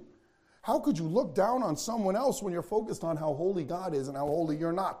could you? How could you look down on someone else when you're focused on how holy God is and how holy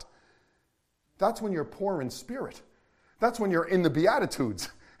you're not? That's when you're poor in spirit. That's when you're in the Beatitudes.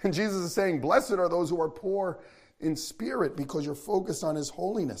 And Jesus is saying, blessed are those who are poor in spirit, because you're focused on his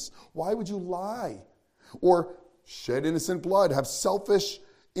holiness. Why would you lie? Or shed innocent blood, have selfish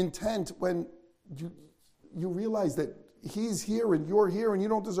intent when you realize that he's here and you're here and you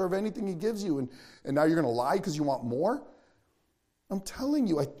don't deserve anything he gives you. And now you're going to lie because you want more? I'm telling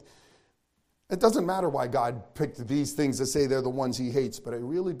you, it doesn't matter why God picked these things to say they're the ones he hates, but I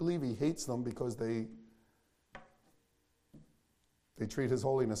really believe he hates them because they treat his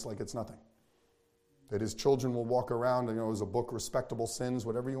holiness like it's nothing. That his children will walk around, as a book, Respectable Sins,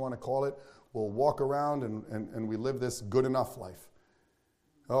 whatever you want to call it, will walk around and we live this good enough life.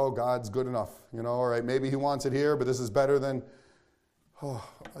 Oh, God's good enough. All right, maybe he wants it here, but this is better than,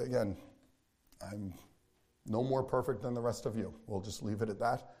 again, I'm no more perfect than the rest of you. We'll just leave it at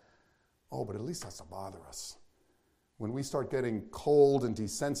that. Oh, but at least that's to bother us. When we start getting cold and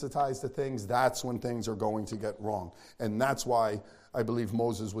desensitized to things, that's when things are going to get wrong. And that's why I believe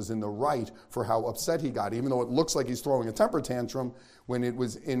Moses was in the right for how upset he got, even though it looks like he's throwing a temper tantrum, when it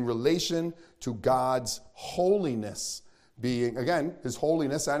was in relation to God's holiness being, again, his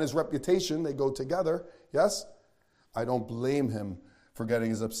holiness and his reputation, they go together, yes? I don't blame him for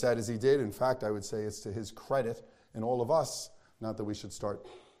getting as upset as he did. In fact, I would say it's to his credit and all of us, not that we should start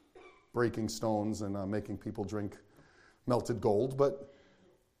breaking stones and making people drink melted gold, but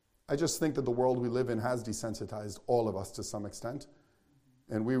I just think that the world we live in has desensitized all of us to some extent,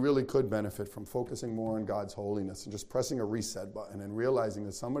 and we really could benefit from focusing more on God's holiness and just pressing a reset button and realizing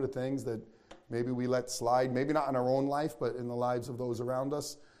that some of the things that maybe we let slide, maybe not in our own life, but in the lives of those around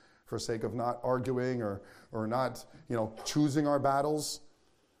us, for sake of not arguing or not, choosing our battles.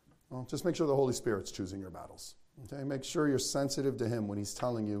 Well, just make sure the Holy Spirit's choosing your battles. Okay, make sure you're sensitive to him when he's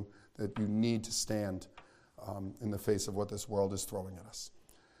telling you that you need to stand in the face of what this world is throwing at us.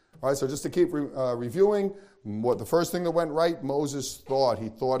 All right, so just to keep reviewing, what the first thing that went right, Moses thought. He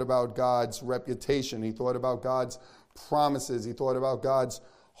thought about God's reputation. He thought about God's promises. He thought about God's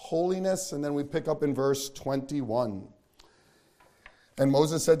holiness. And then we pick up in verse 21. And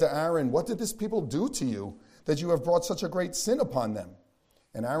Moses said to Aaron, "What did this people do to you, that you have brought such a great sin upon them?"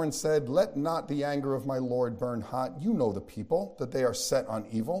 And Aaron said, "Let not the anger of my Lord burn hot. You know the people, that they are set on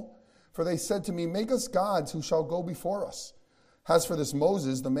evil. For they said to me, 'Make us gods who shall go before us.' As for this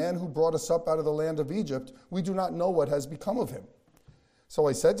Moses, the man who brought us up out of the land of Egypt, we do not know what has become of him." So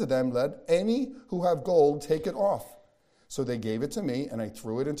I said to them, "Let any who have gold take it off." So they gave it to me, and I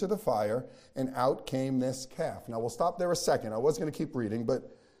threw it into the fire, and out came this calf. Now we'll stop there a second. I was going to keep reading,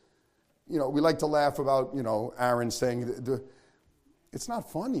 but we like to laugh about Aaron saying it's not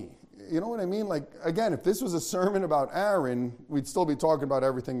funny. You know what I mean? Like, again, if this was a sermon about Aaron, we'd still be talking about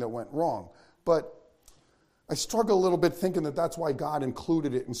everything that went wrong. But I struggle a little bit thinking that that's why God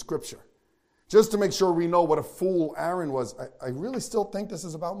included it in Scripture. Just to make sure we know what a fool Aaron was. I really still think this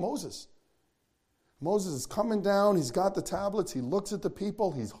is about Moses. Moses is coming down. He's got the tablets. He looks at the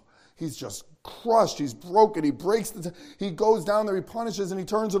people. He's just crushed. He's broken. He breaks he goes down there. He punishes, and he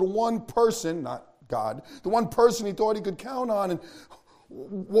turns to the one person, not God, the one person he thought he could count on. And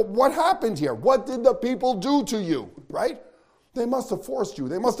what happened here? What did the people do to you, right? They must have forced you.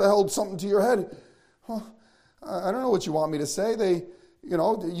 They must have held something to your head. Well, I don't know what you want me to say. You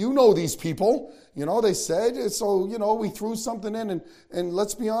know these people. They said, so, we threw something in. And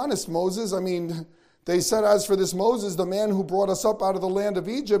let's be honest, Moses, they said, "As for this Moses, the man who brought us up out of the land of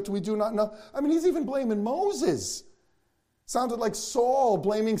Egypt, we do not know." He's even blaming Moses. Sounded like Saul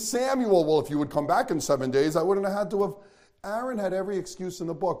blaming Samuel. Well, if you would come back in 7 days, I wouldn't have had to have. Aaron had every excuse in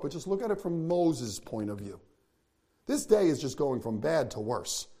the book, but just look at it from Moses' point of view. This day is just going from bad to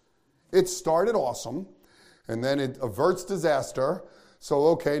worse. It started awesome, and then it averts disaster. So,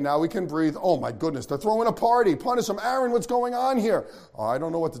 okay, now we can breathe. Oh, my goodness, they're throwing a party. Punish them. Aaron, what's going on here? Oh, I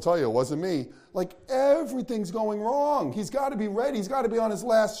don't know what to tell you. It wasn't me. Like, everything's going wrong. He's got to be ready. He's got to be on his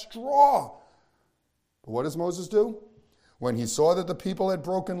last straw. But what does Moses do? When he saw that the people had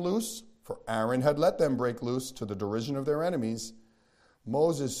broken loose, for Aaron had let them break loose to the derision of their enemies,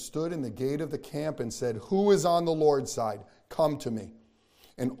 Moses stood in the gate of the camp and said, "Who is on the Lord's side? Come to me."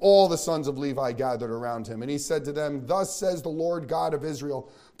 And all the sons of Levi gathered around him. And he said to them, "Thus says the Lord God of Israel,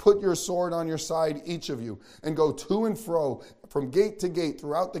 put your sword on your side, each of you, and go to and fro from gate to gate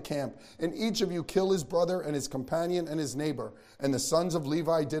throughout the camp. And each of you kill his brother and his companion and his neighbor." And the sons of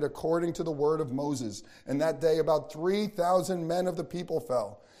Levi did according to the word of Moses. And that day about 3,000 men of the people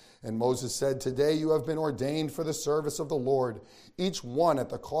fell. And Moses said, "Today you have been ordained for the service of the Lord, each one at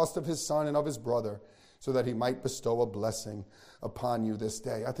the cost of his son and of his brother, so that he might bestow a blessing upon you this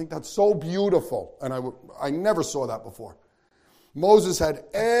day." I think that's so beautiful, and I never saw that before. Moses had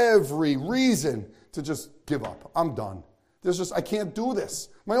every reason to just give up. I'm done. I can't do this.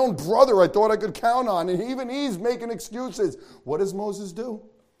 My own brother I thought I could count on, and even he's making excuses. What does Moses do?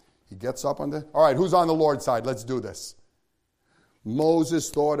 He gets up all right, who's on the Lord's side? Let's do this.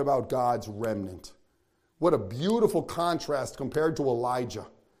 Moses thought about God's remnant. What a beautiful contrast compared to Elijah,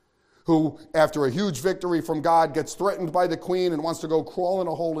 who, after a huge victory from God, gets threatened by the queen and wants to go crawl in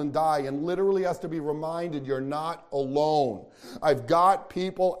a hole and die, and literally has to be reminded, you're not alone. I've got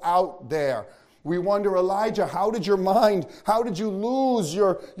people out there. We wonder, Elijah, how did you lose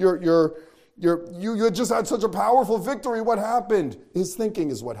you just had such a powerful victory. What happened? His thinking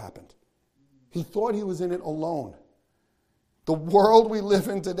is what happened. He thought he was in it alone. The world we live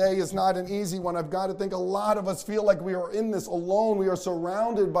in today is not an easy one. I've got to think a lot of us feel like we are in this alone. We are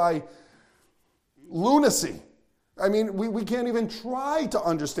surrounded by lunacy. I mean, we can't even try to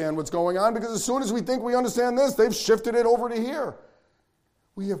understand what's going on because as soon as we think we understand this, they've shifted it over to here.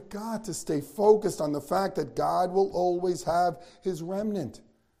 We have got to stay focused on the fact that God will always have his remnant.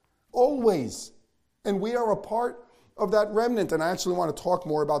 Always. And we are a part of that remnant. And I actually want to talk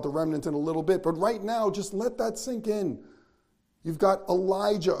more about the remnant in a little bit. But right now, just let that sink in. You've got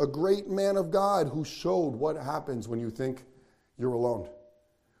Elijah, a great man of God, who showed what happens when you think you're alone.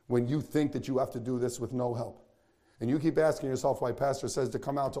 When you think that you have to do this with no help. And you keep asking yourself why Pastor says to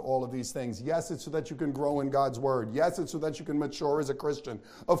come out to all of these things. Yes, it's so that you can grow in God's word. Yes, it's so that you can mature as a Christian.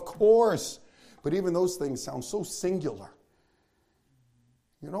 Of course. But even those things sound so singular.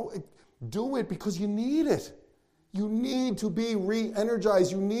 Do it because you need it. You need to be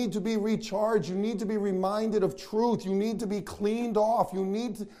re-energized. You need to be recharged. You need to be reminded of truth. You need to be cleaned off.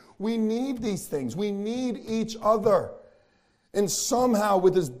 We need these things. We need each other. And somehow,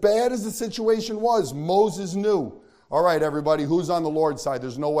 with as bad as the situation was, Moses knew, all right, everybody, who's on the Lord's side?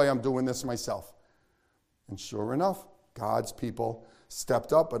 There's no way I'm doing this myself. And sure enough, God's people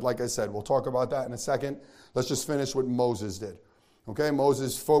stepped up. But like I said, we'll talk about that in a second. Let's just finish what Moses did. Okay,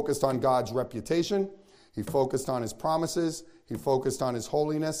 Moses focused on God's reputation. He focused on his promises. He focused on his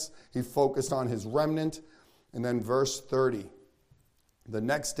holiness. He focused on his remnant. And then verse 30. The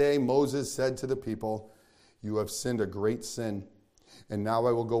next day, Moses said to the people, "You have sinned a great sin. And now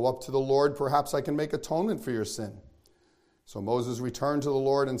I will go up to the Lord. Perhaps I can make atonement for your sin." So Moses returned to the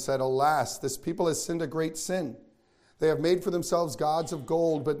Lord and said, "Alas, this people has sinned a great sin. They have made for themselves gods of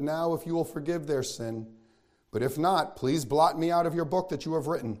gold, but now if you will forgive their sin. But if not, please blot me out of your book that you have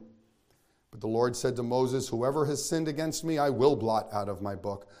written." But the Lord said to Moses, "Whoever has sinned against me, I will blot out of my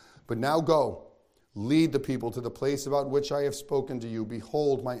book. But now go, lead the people to the place about which I have spoken to you.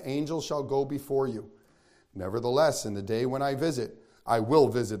 Behold, my angel shall go before you. Nevertheless, in the day when I visit, I will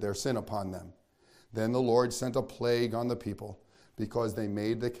visit their sin upon them." Then the Lord sent a plague on the people because they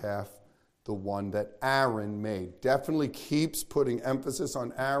made the calf, the one that Aaron made. Definitely keeps putting emphasis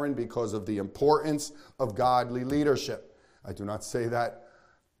on Aaron because of the importance of godly leadership. I do not say that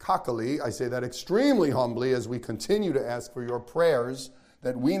cockily. I say that extremely humbly as we continue to ask for your prayers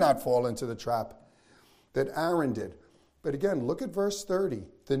that we not fall into the trap that Aaron did. But again, look at verse 30.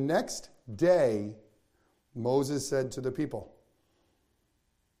 The next day, Moses said to the people,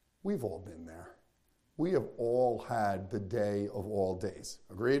 we've all been there. We have all had the day of all days.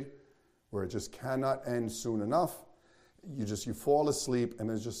 Agreed? Where it just cannot end soon enough. You fall asleep and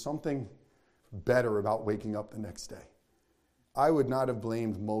there's just something better about waking up the next day. I would not have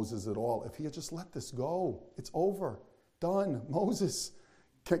blamed Moses at all if he had just let this go. It's over. Done. Moses,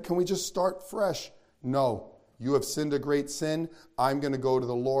 can we just start fresh? No. You have sinned a great sin. I'm going to go to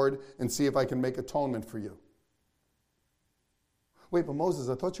the Lord and see if I can make atonement for you. Wait, but Moses,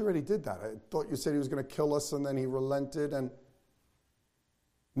 I thought you already did that. I thought you said he was going to kill us and then he relented and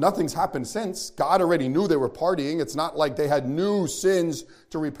nothing's happened since. God already knew they were partying. It's not like they had new sins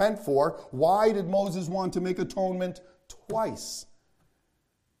to repent for. Why did Moses want to make atonement twice?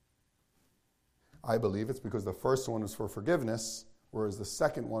 I believe it's because the first one was for forgiveness, whereas the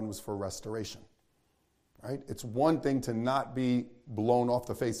second one was for restoration. Right? It's one thing to not be blown off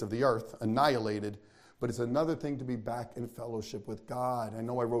the face of the earth, annihilated, but it's another thing to be back in fellowship with God. I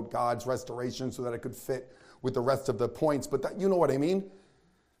know I wrote God's restoration so that I could fit with the rest of the points, but you know what I mean?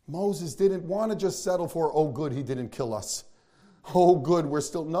 Moses didn't want to just settle for, oh good, he didn't kill us. Oh good, we're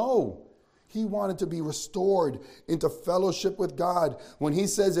still, no. He wanted to be restored into fellowship with God. When he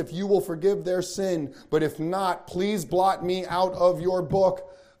says, if you will forgive their sin, but if not, please blot me out of your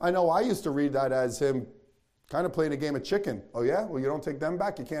book. I know I used to read that as him kind of playing a game of chicken. Oh yeah? Well, you don't take them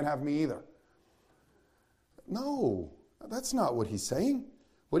back, you can't have me either. No, that's not what he's saying.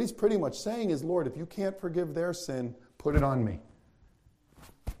 What he's pretty much saying is, Lord, if you can't forgive their sin, put it on me.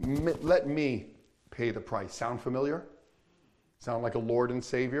 Let me pay the price. Sound familiar? Sound like a Lord and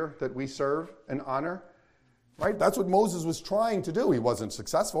Savior that we serve and honor? Right? That's what Moses was trying to do. He wasn't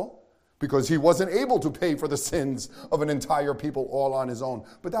successful because he wasn't able to pay for the sins of an entire people all on his own.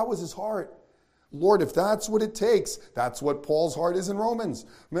 But that was his heart. Lord, if that's what it takes, that's what Paul's heart is in Romans.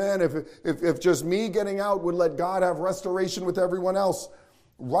 Man, if just me getting out would let God have restoration with everyone else,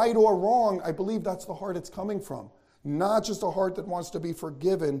 right or wrong, I believe that's the heart it's coming from. Not just a heart that wants to be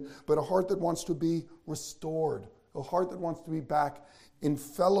forgiven, but a heart that wants to be restored. A heart that wants to be back in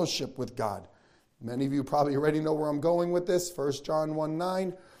fellowship with God. Many of you probably already know where I'm going with this. 1 John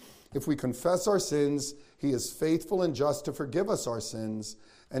 1:9. If we confess our sins, he is faithful and just to forgive us our sins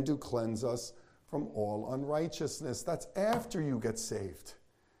and to cleanse us from all unrighteousness. That's after you get saved.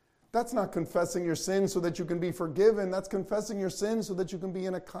 That's not confessing your sin so that you can be forgiven. That's confessing your sin so that you can be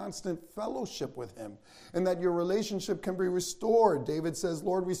in a constant fellowship with him and that your relationship can be restored. David says,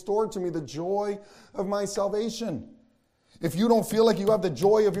 Lord, restore to me the joy of my salvation. If you don't feel like you have the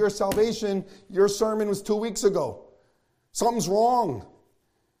joy of your salvation, your sermon was 2 weeks ago. Something's wrong.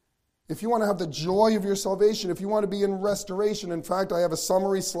 If you want to have the joy of your salvation, if you want to be in restoration, in fact, I have a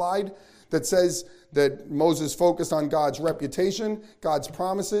summary slide that says that Moses focused on God's reputation, God's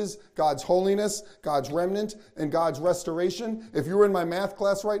promises, God's holiness, God's remnant, and God's restoration. If you were in my math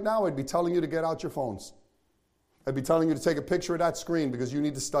class right now, I'd be telling you to get out your phones. I'd be telling you to take a picture of that screen because you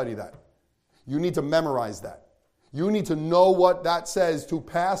need to study that. You need to memorize that. You need to know what that says to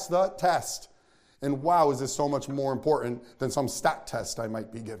pass the test. And wow, is this so much more important than some stat test I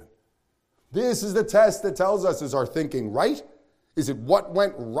might be given. This is the test that tells us, is our thinking right? Is it what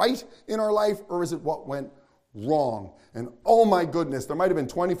went right in our life, or is it what went wrong? And oh my goodness, there might have been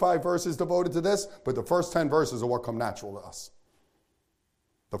 25 verses devoted to this, but the first 10 verses are what come natural to us.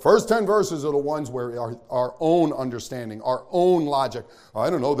 The first 10 verses are the ones where our own understanding, our own logic, I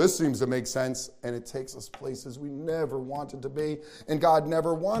don't know, this seems to make sense, and it takes us places we never wanted to be, and God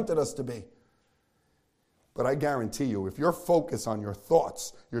never wanted us to be. But I guarantee you, if your focus on your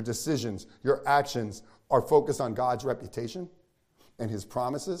thoughts, your decisions, your actions are focused on God's reputation, and his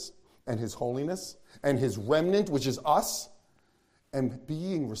promises, and his holiness, and his remnant, which is us, and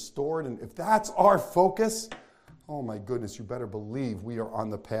being restored. And if that's our focus, oh my goodness, you better believe we are on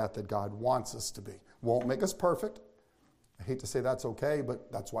the path that God wants us to be. Won't make us perfect. I hate to say that's okay,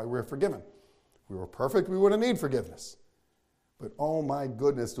 but that's why we're forgiven. If we were perfect, we wouldn't need forgiveness. But oh my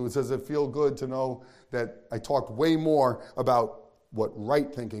goodness, does it feel good to know that I talked way more about what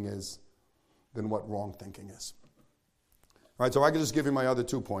right thinking is than what wrong thinking is. All right, so I can just give you my other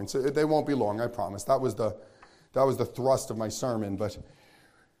 2 points. They won't be long, I promise. That was the thrust of my sermon. But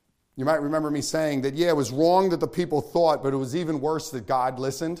you might remember me saying that, it was wrong that the people thought, but it was even worse that God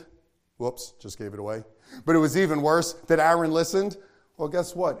listened. Whoops, just gave it away. But it was even worse that Aaron listened. Well,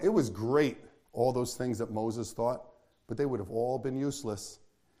 guess what? It was great, all those things that Moses thought, but they would have all been useless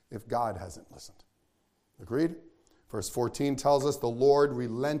if God hasn't listened. Agreed? Verse 14 tells us the Lord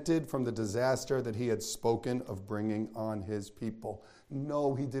relented from the disaster that he had spoken of bringing on his people.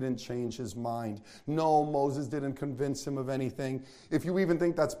 No, he didn't change his mind. No, Moses didn't convince him of anything. If you even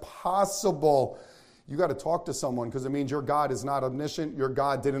think that's possible, you got to talk to someone, because it means your God is not omniscient. Your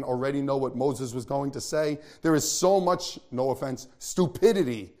God didn't already know what Moses was going to say. There is so much, no offense,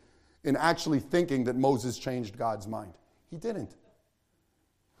 stupidity in actually thinking that Moses changed God's mind. He didn't.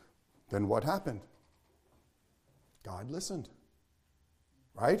 Then what happened? God listened,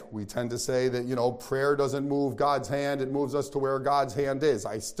 right? We tend to say that, prayer doesn't move God's hand. It moves us to where God's hand is.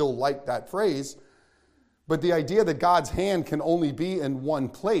 I still like that phrase. But the idea that God's hand can only be in one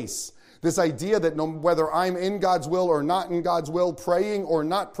place, this idea that whether I'm in God's will or not in God's will, praying or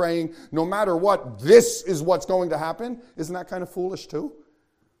not praying, no matter what, this is what's going to happen, isn't that kind of foolish too?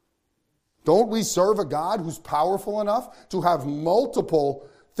 Don't we serve a God who's powerful enough to have multiple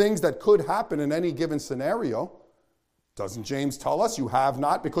things that could happen in any given scenario? Doesn't James tell us you have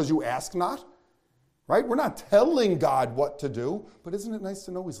not because you ask not? Right? We're not telling God what to do, but isn't it nice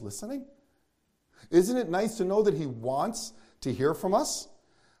to know he's listening? Isn't it nice to know that he wants to hear from us?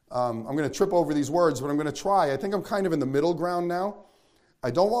 I'm going to trip over these words, but I'm going to try. I think I'm kind of in the middle ground now.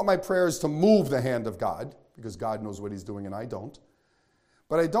 I don't want my prayers to move the hand of God, because God knows what he's doing and I don't.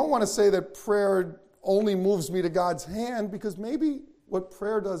 But I don't want to say that prayer only moves me to God's hand, because maybe what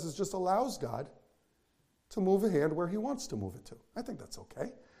prayer does is just allows God to move a hand where he wants to move it to. I think that's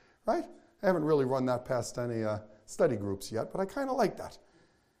okay, right? I haven't really run that past any study groups yet, but I kind of like that.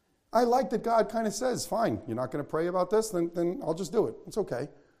 I like that God kind of says, fine, you're not going to pray about this, then I'll just do it. It's okay.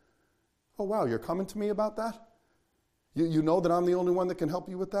 Oh, wow, you're coming to me about that? You know that I'm the only one that can help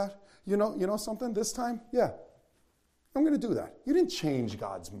you with that? You know something this time? Yeah, I'm going to do that. You didn't change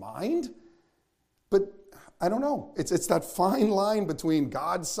God's mind, but I don't know. It's that fine line between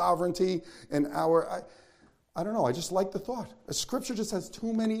God's sovereignty and our... I don't know, I just like the thought. Scripture just has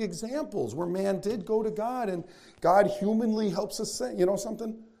too many examples where man did go to God and God humanly helps us say, you know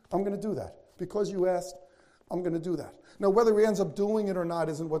something? I'm going to do that. Because you asked, I'm going to do that. Now, whether he ends up doing it or not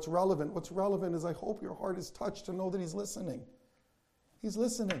isn't what's relevant. What's relevant is I hope your heart is touched to know that he's listening. He's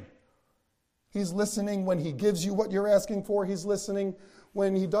listening. He's listening when he gives you what you're asking for. He's listening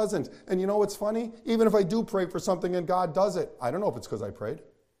when he doesn't. And you know what's funny? Even if I do pray for something and God does it, I don't know if it's because I prayed.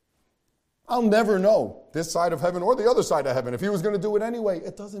 I'll never know, this side of heaven or the other side of heaven, if he was going to do it anyway.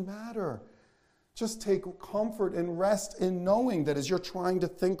 It doesn't matter. Just take comfort and rest in knowing that as you're trying to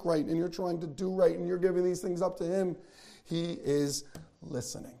think right and you're trying to do right and you're giving these things up to him, he is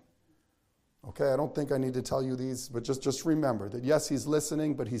listening. Okay, I don't think I need to tell you these, but just remember that yes, he's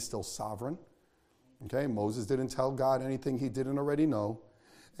listening, but he's still sovereign. Okay, Moses didn't tell God anything he didn't already know,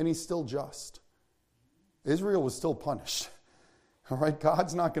 and he's still just. Israel was still punished. All right,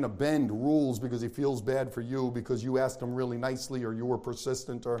 God's not going to bend rules because he feels bad for you because you asked him really nicely or you were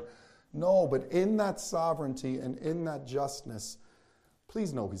persistent or no, but in that sovereignty and in that justness,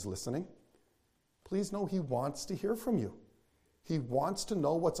 please know he's listening. Please know he wants to hear from you. He wants to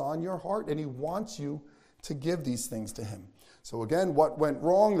know what's on your heart, and he wants you to give these things to him. So again, what went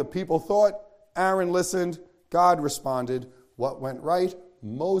wrong? The people thought. Aaron listened. God responded. What went right?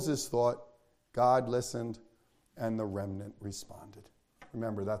 Moses thought. God listened. And the remnant responded.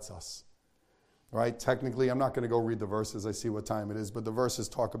 Remember, that's us. Right? Technically, I'm not going to go read the verses. I see what time it is. But the verses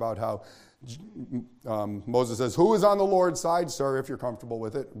talk about how Moses says, who is on the Lord's side? Sir, if you're comfortable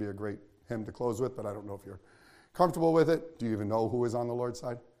with it. It'd be a great hymn to close with, but I don't know if you're comfortable with it. Do you even know who is on the Lord's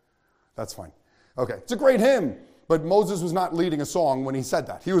side? That's fine. Okay, it's a great hymn, but Moses was not leading a song when he said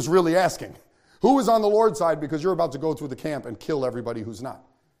that. He was really asking, who is on the Lord's side? Because you're about to go through the camp and kill everybody who's not.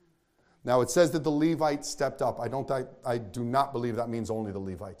 Now, it says that the Levites stepped up. I do not believe that means only the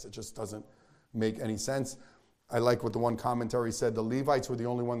Levites. It just doesn't make any sense. I like what the one commentary said. The Levites were the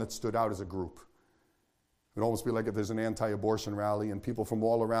only one that stood out as a group. It would almost be like if there's an anti-abortion rally and people from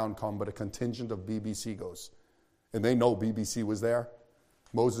all around come, but a contingent of BBC goes. And they know BBC was there.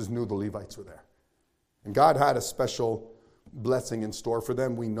 Moses knew the Levites were there. And God had a special blessing in store for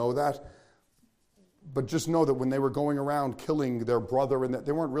them. We know that. But just know that when they were going around killing their brother, and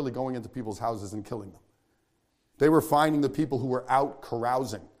they weren't really going into people's houses and killing them. They were finding the people who were out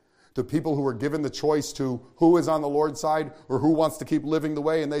carousing. The people who were given the choice to who is on the Lord's side or who wants to keep living the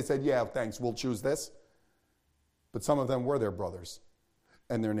way. And they said, yeah, thanks, we'll choose this. But some of them were their brothers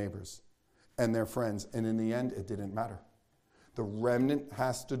and their neighbors and their friends. And in the end, it didn't matter. The remnant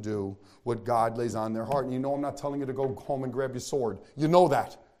has to do what God lays on their heart. And you know I'm not telling you to go home and grab your sword. You know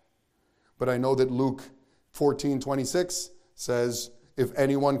that. But I know that Luke 14:26 says, if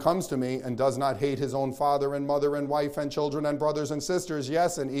anyone comes to me and does not hate his own father and mother and wife and children and brothers and sisters,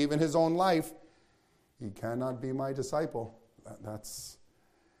 yes, and even his own life, he cannot be my disciple. That's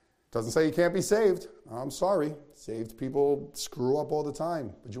doesn't say you can't be saved. I'm sorry. Saved people screw up all the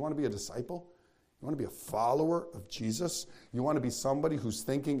time. But you want to be a disciple? You want to be a follower of Jesus? You want to be somebody whose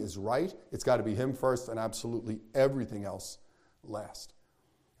thinking is right? It's got to be him first and absolutely everything else last.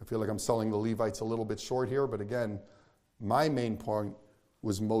 I feel like I'm selling the Levites a little bit short here, but again, my main point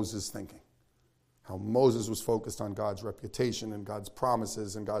was Moses' thinking. How Moses was focused on God's reputation and God's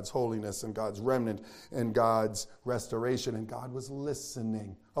promises and God's holiness and God's remnant and God's restoration, and God was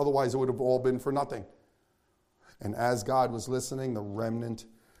listening. Otherwise, it would have all been for nothing. And as God was listening, the remnant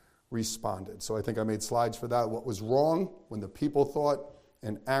responded. So I think I made slides for that. What was wrong when the people thought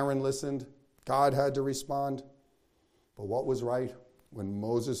and Aaron listened, God had to respond. But what was right? When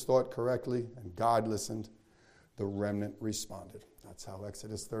Moses thought correctly and God listened, the remnant responded. That's how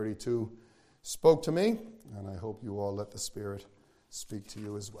Exodus 32 spoke to me, and I hope you all let the Spirit speak to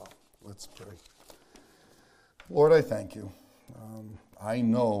you as well. Let's pray. Lord, I thank you. I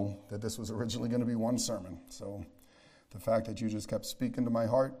know that this was originally going to be one sermon, so the fact that you just kept speaking to my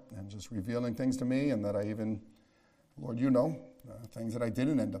heart and just revealing things to me, and that I even, Lord, you know, things that I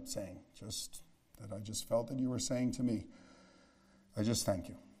didn't end up saying, just that I just felt that you were saying to me. I just thank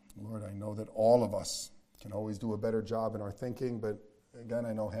you. Lord, I know that all of us can always do a better job in our thinking, but again,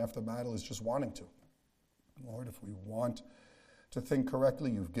 I know half the battle is just wanting to. Lord, if we want to think correctly,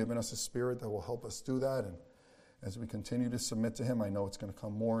 you've given us a spirit that will help us do that. And as we continue to submit to him, I know it's going to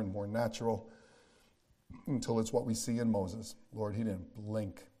come more and more natural until it's what we see in Moses. Lord, he didn't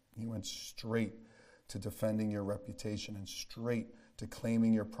blink. He went straight to defending your reputation and straight to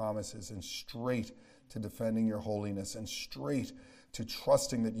claiming your promises and straight to defending your holiness and straight to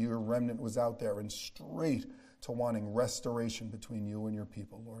trusting that your remnant was out there and straight to wanting restoration between you and your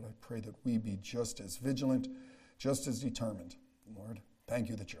people. Lord, I pray that we be just as vigilant, just as determined. Lord, thank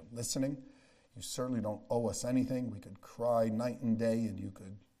you that you're listening. You certainly don't owe us anything. We could cry night and day and you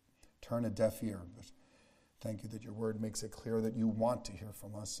could turn a deaf ear. But thank you that your word makes it clear that you want to hear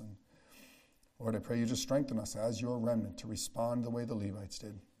from us. And Lord, I pray you just strengthen us as your remnant to respond the way the Levites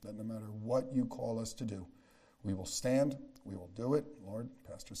did, that no matter what you call us to do, we will stand, we will do it. Lord,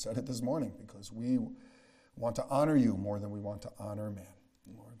 Pastor said it this morning, because we want to honor you more than we want to honor man.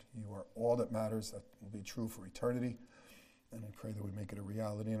 Lord, you are all that matters. That will be true for eternity. And I pray that we make it a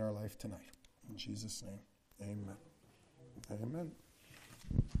reality in our life tonight. In Jesus' name, amen. Amen.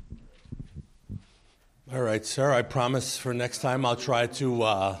 All right, sir. I promise for next time I'll try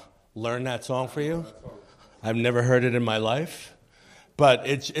to learn that song for you. I've never heard it in my life. But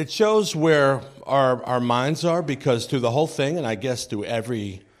it shows where our minds are, because through the whole thing, and I guess through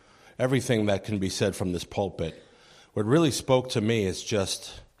everything that can be said from this pulpit, what really spoke to me is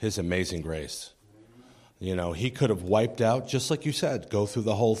just his amazing grace. You know, he could have wiped out, just like you said, go through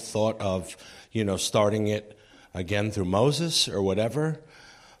the whole thought of, starting it again through Moses or whatever.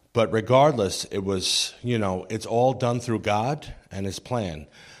 But regardless, it was, it's all done through God and his plan.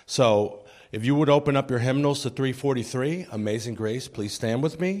 So if you would open up your hymnals to 343, Amazing Grace, please stand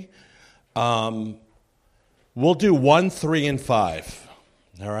with me. We'll do 1, 3, and 5.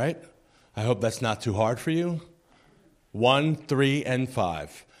 All right? I hope that's not too hard for you. 1, 3, and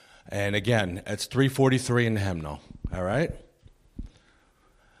 5. And again, it's 343 in the hymnal. All right?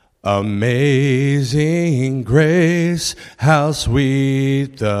 Amazing grace, how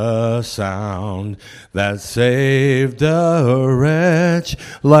sweet the sound that saved a wretch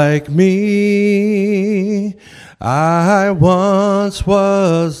like me. I once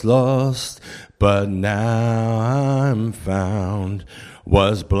was lost, but now I'm found.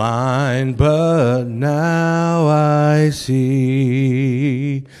 Was blind, but now I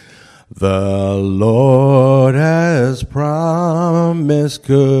see. The Lord has promised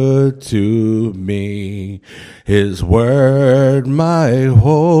good to me. His word my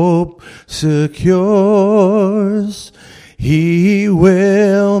hope secures. He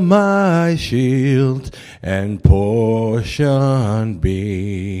will my shield and portion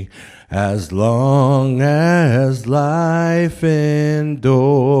be, as long as life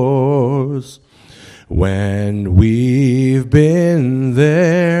endures. When we've been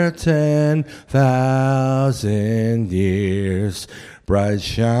there 10,000 years, bright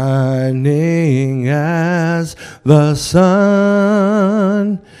shining as the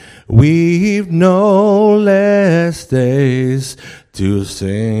sun, we've no less days to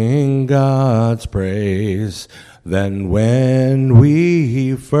sing God's praise than when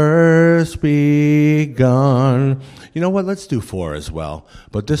we first begun. You know what? Let's do 4 as well.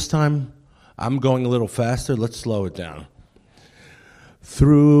 But this time, I'm going a little faster. Let's slow it down.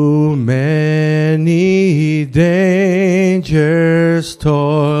 Through many dangers,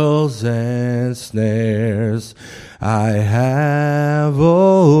 toils, and snares, I have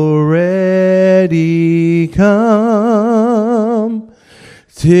already come.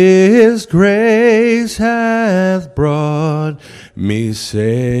 'Tis grace hath brought me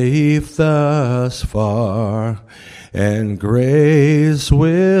safe thus far, and grace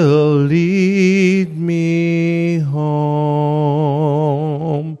will lead me home.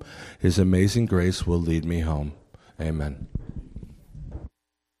 His amazing grace will lead me home. Amen.